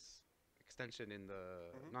extension in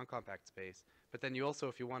the non-compact space. But then you also,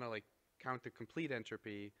 if you want to like count the complete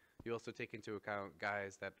entropy, you also take into account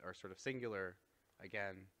guys that are sort of singular,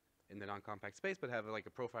 again, in the non-compact space, but have like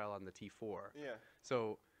a profile on the T4. Yeah.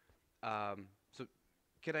 So,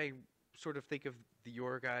 could I sort of think of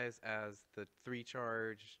your guys as the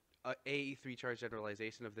three-charge, a three-charge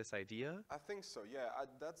generalization of this idea? I think so, yeah.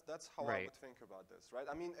 That's how I Right. would think about this, right?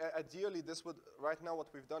 I mean, ideally, this would, right now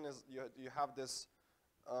what we've done is you have this,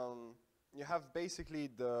 you have basically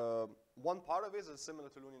the, one part of it is similar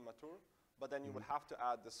to Lunin Matur, but then you would have to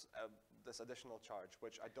add this, this additional charge,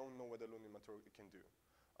 which I don't know whether Lunin Matur can do.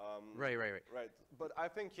 Right. Right, but I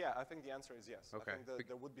think, yeah, I think the answer is yes. Okay. I think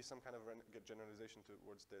there would be some kind of generalization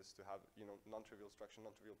towards this to have, you know, non-trivial structure,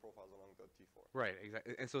 non-trivial profiles along the T4. Right,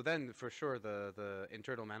 exactly. And so then, for sure, the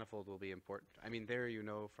internal manifold will be important. I mean, there you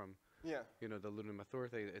know from, Yeah. you know, the Lunin Mathur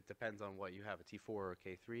thing, it depends on what you have, a T4 or a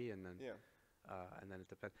K3, and then, Yeah. and then it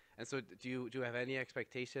depends. And so do you have any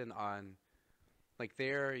expectation on, like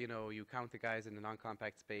there, you know, you count the guys in the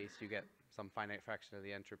non-compact space, you get some finite fraction of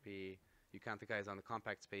the entropy. You count the guys on the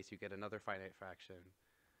compact space, you get another finite fraction.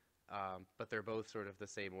 But they're both sort of the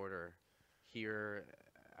same order. Here,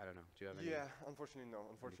 I don't know. Do you have any? Yeah, unfortunately, no.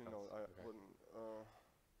 Unfortunately, no. I Okay. wouldn't.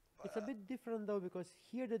 It's a bit different though, because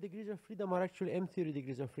here the degrees of freedom are actually M-theory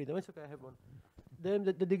degrees of freedom. It's okay, I have one.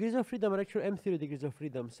 The degrees of freedom are actually M-theory degrees of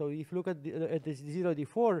freedom. So if you look at the 0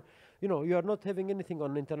 D4, you know, you are not having anything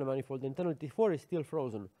on the internal manifold. The internal T4 is still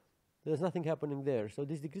frozen. There's nothing happening there. So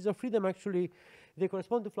these degrees of freedom actually, they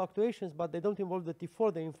correspond to fluctuations, but they don't involve the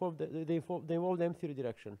T4, they involve the M-theory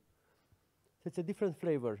direction. So it's a different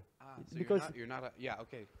flavor. So because you're not yeah,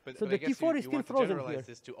 okay. But, So but I the guess T4 you, is you still want to frozen generalize here.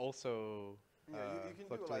 this to also yeah, you can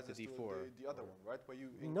fluctuate dualize the this to D4. the other one, right? Where you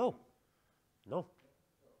No.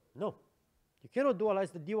 You cannot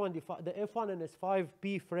dualize the D1, the F1 and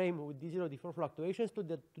S5P frame with D0, D4 fluctuations to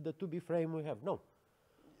the 2B frame we have. No.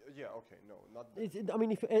 Yeah, okay, no, not. I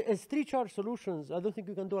mean, if as three-charge solutions, I don't think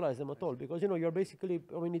you can dualize them at all, because, you know, you're basically,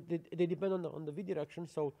 I mean, they depend on the V direction.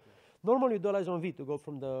 So normally you dualize on V to go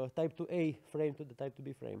from the type 2A frame to the type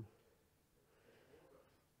 2B frame.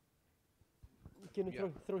 Can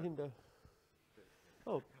you throw him the...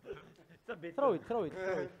 Oh, It's a bit. throw it.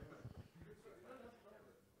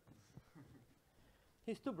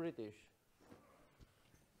 He's too British.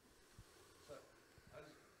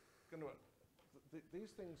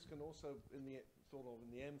 These things can also, in the sort of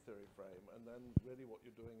in the M-theory frame, and then really what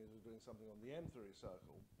you're doing is you're doing something on the M-theory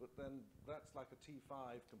circle, but then that's like a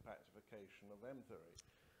T5 compactification of M-theory.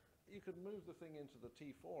 You could move the thing into the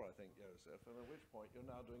T4, I think, Joseph, and at which point you're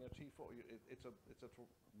now doing a T4. It's a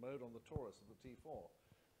mode on the torus of the T4.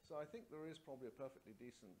 So I think there is probably a perfectly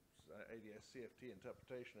decent ADS CFT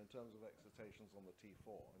interpretation in terms of excitations on the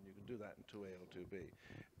T4, and you can do that in 2A or 2B.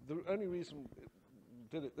 The only reason it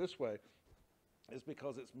did it this way is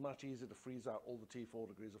because it's much easier to freeze out all the T4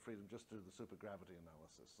 degrees of freedom just through the supergravity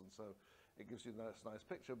analysis. And so it gives you a nice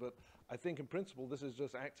picture. But I think in principle, this is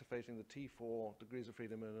just activating the T4 degrees of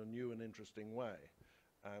freedom in a new and interesting way.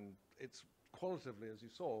 And it's qualitatively, as you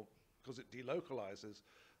saw, because it delocalizes,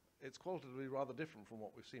 it's qualitatively rather different from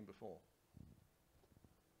what we've seen before.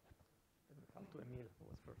 Come to Emil, who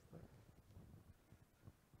was first.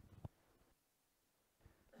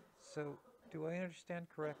 So do I understand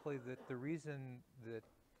correctly that the reason that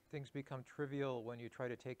things become trivial when you try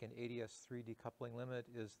to take an ADS3 decoupling limit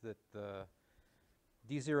is that the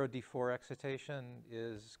D0, D4 excitation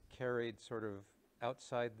is carried sort of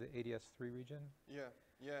outside the ADS3 region? Yeah.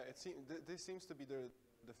 This seems to be the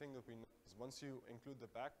thing that we know. Once you include the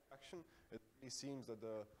back action, it really seems that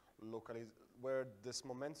the where this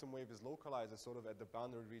momentum wave is localized is sort of at the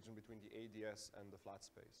boundary region between the ADS and the flat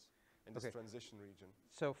space, in this transition region.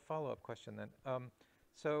 So follow-up question then.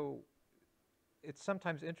 So it's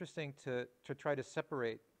sometimes interesting to try to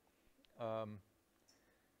separate to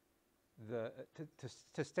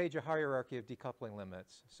stage a hierarchy of decoupling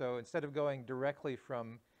limits. So instead of going directly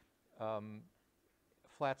from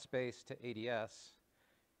flat space to ADS,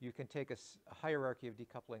 you can take a hierarchy of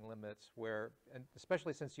decoupling limits where, and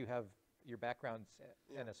especially since you have your background's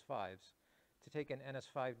NS5s, to take an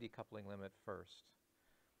NS5 decoupling limit first.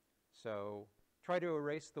 So try to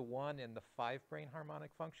erase the 1 in the 5-brane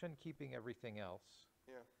harmonic function, keeping everything else.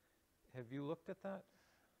 Yeah. Have you looked at that?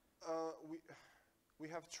 We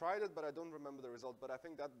have tried it, but I don't remember the result. But I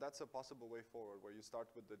think that's a possible way forward, where you start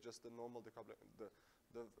with just the normal decoupling, the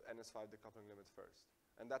NS5 decoupling limit first.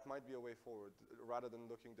 And that might be a way forward, rather than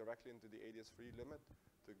looking directly into the ADS3 limit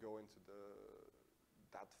to go into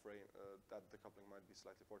that frame. That decoupling might be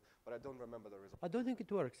slightly forward, but I don't remember the result. I don't think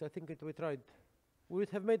it works. I think we tried. We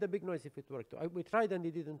would have made a big noise if it worked. We tried and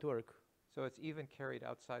it didn't work. So it's even carried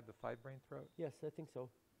outside the 5-brane throat? Yes, I think so.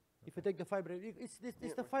 If you take the 5-brane, it's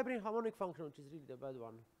the 5-brane harmonic function, which is really the bad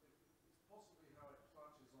one. It's possibly how it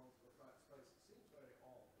clutches onto the flat space. It seems very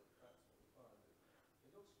odd, but that's what we find.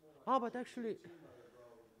 It looks more like But actually,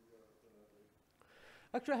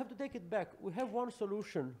 Actually, I have to take it back. We have one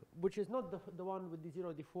solution, which is not the one with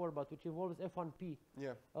D0, D4, but which involves F1P.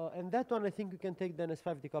 Yeah. And that one, I think we can take the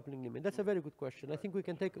NS5 decoupling limit. That's a very good question. I think we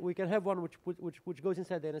can have one which goes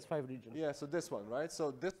inside the NS5 region. Yeah, so this one, right?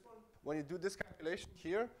 So this one, when you do this calculation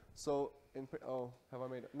here, so oh, have I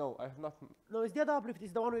made it? No, I have not. No, it's the other uplift.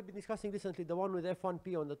 It's the one we've been discussing recently, the one with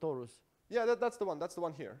F1P on the torus. Yeah, that's the one. That's the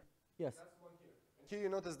one here. Yes. Here you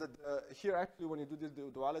notice that here actually when you do this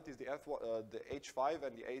dualities, the the H5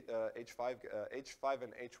 and the H5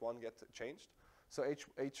 and H1 get changed. So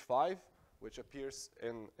H5, which appears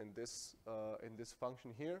in this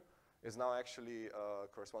function here, is now actually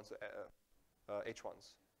corresponds to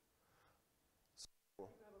H1s. So,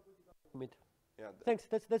 yeah. Thanks.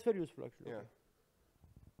 That's very useful actually. Yeah. Okay.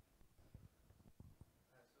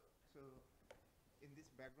 So in this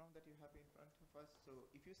background that you have in front of us, so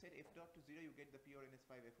if you set f dot to 0, you get the pure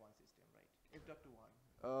NS5 F1 system, right? F dot to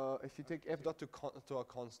 1. If you take f dot to a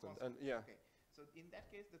constant, and yeah. Okay. So in that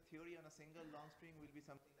case, the theory on a single long string will be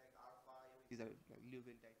something like R5 is a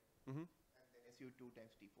Liouville type, Mm-hmm. and then SU2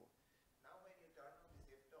 times T4. Now when you turn on this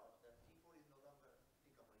f dot, the T4 is no longer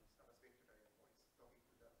decoupled. It's not a spectator anymore. It's talking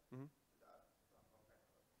to the Mm-hmm. non-compact.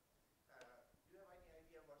 Do you have any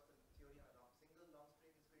idea what the theory on a single long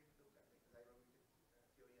string is going to look like? Like the Zyromedic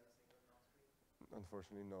theory on a single long string?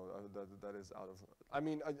 Unfortunately, no. That is out of. I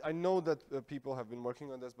mean, I know that people have been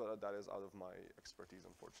working on this, but that is out of my expertise,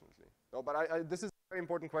 unfortunately. No, but this is a very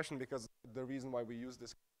important question because the reason why we use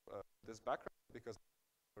this background is because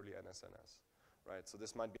it's early NSNS, right? So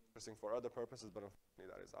this might be interesting for other purposes, but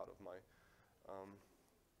unfortunately, that is out of my.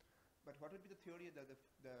 But what would be the theory,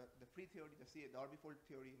 the free theory, the orbifold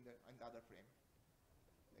theory in the other frame?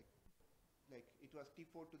 Like it was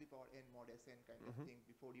T4 to the power n mod Sn kind of thing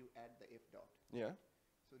before you add the f dot. Yeah.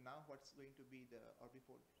 So now what's going to be the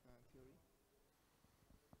orbifold theory?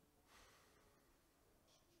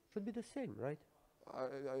 Should be the same, right?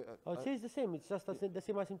 I I'd say it's the same. It's just the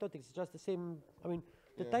same asymptotics. It's just the same. I mean,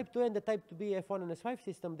 the type 2 and the type 2b F1 and S5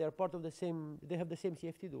 system, they are part of the same. They have the same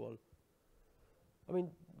CFT dual. I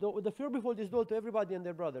mean, the Furby-fold is dual to everybody and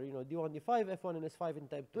their brother. You know, D1, D5, F1 and S5 in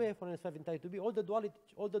type 2, F1 and S5 in type 2b. All the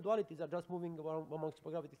dualities are just moving around among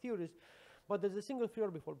supergravity theories, but there's a single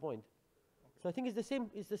Furby-fold point. So I think it's the same.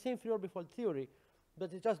 It's the same Furby-fold theory,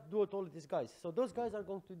 but it's just dual to all of these guys. So those guys are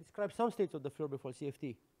going to describe some states of the Furby-fold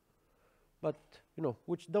CFT, but you know,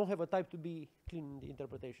 which don't have a type 2b clean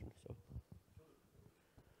interpretation. So.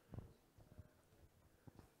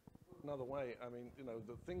 Another way, I mean, you know,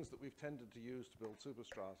 the things that we've tended to use to build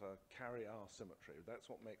superstrata carry our symmetry. That's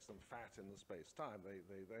what makes them fat in the space-time.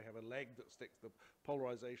 They have a leg that sticks, the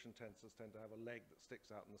polarization tensors tend to have a leg that sticks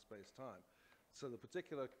out in the space-time. So the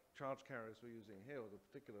particular charge carriers we're using here, or the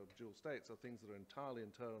particular dual states, are things that are entirely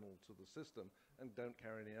internal to the system and don't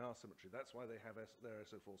carry any R symmetry. That's why they have their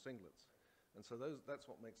SO4 singlets. And so that's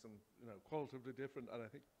what makes them, you know, qualitatively different and I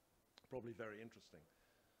think probably very interesting.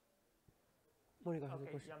 Monica has a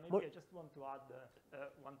Okay, question. yeah, maybe I just want to add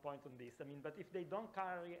one point on this. I mean, but if they don't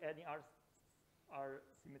carry any R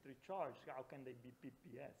symmetry charge, how can they be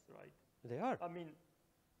BPS, right? They are. I mean,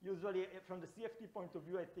 usually from the CFT point of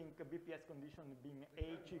view, I think a BPS condition being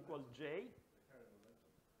H equals J.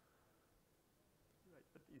 Right,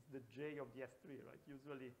 but it's the J of the S3, right?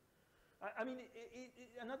 Usually, I mean,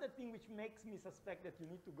 another thing which makes me suspect that you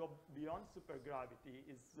need to go beyond supergravity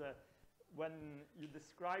is when you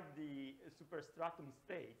describe the superstratum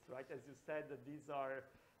states, right? As you said, that these are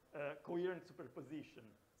coherent superposition.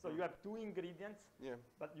 So you have two ingredients,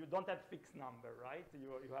 but you don't have fixed number, right?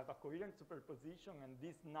 You have a coherent superposition, and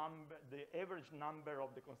this number, the average number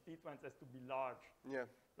of the constituents has to be large. Yeah.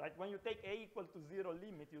 Right? When you take A equal to 0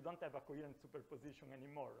 limit, you don't have a coherent superposition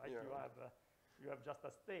anymore, right? Yeah. You have just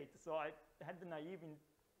a state. So I had the naive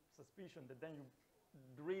suspicion that then you're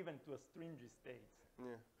driven to a stringy state.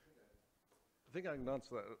 Yeah. I think I can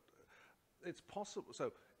answer that. It's possible.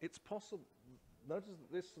 So it's possible. Notice that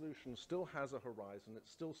this solution still has a horizon. It's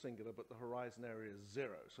still singular, but the horizon area is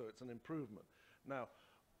 0. So it's an improvement. Now,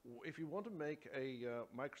 if you want to make a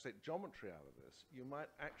microstate geometry out of this, you might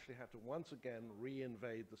actually have to once again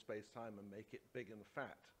reinvade the space-time and make it big and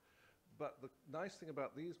fat. But the nice thing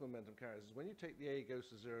about these momentum carriers is when you take the A goes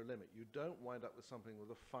to 0 limit, you don't wind up with something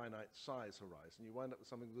with a finite size horizon. You wind up with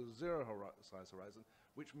something with a 0 size horizon,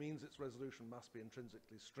 which means its resolution must be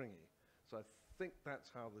intrinsically stringy. So I think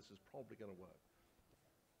that's how this is probably going to work.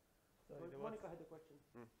 So Monica had a question.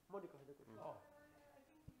 Monica had a question. Oh.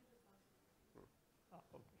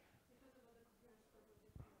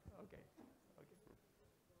 Okay. Okay.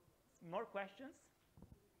 More questions?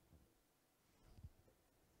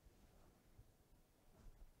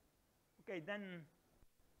 Okay, then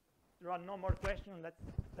there are no more questions, let's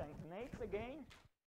thank Nejc again.